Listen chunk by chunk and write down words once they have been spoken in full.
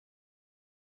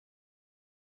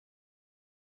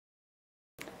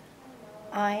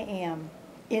I am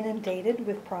inundated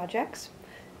with projects,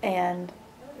 and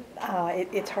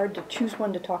it's hard to choose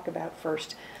one to talk about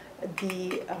first.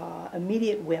 The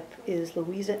immediate whip is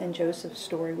Louisa and Joseph's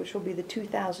story, which will be the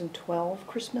 2012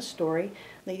 Christmas story,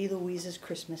 Lady Louisa's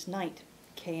Christmas Night,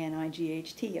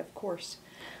 K-N-I-G-H-T, of course.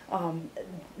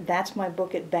 That's my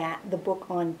book at bat. The book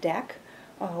on deck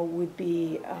would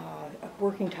be a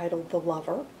working title, The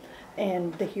Lover,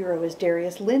 and the hero is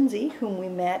Darius Lindsay, whom we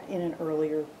met in an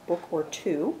earlier book or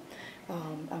two.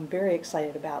 I'm very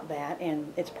excited about that,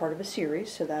 and it's part of a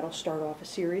series, so that'll start off a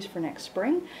series for next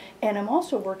spring. And I'm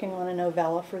also working on a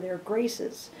novella for their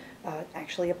Graces,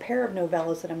 actually a pair of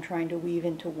novellas that I'm trying to weave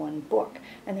into one book,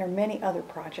 and there are many other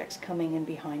projects coming in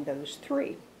behind those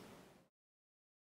three.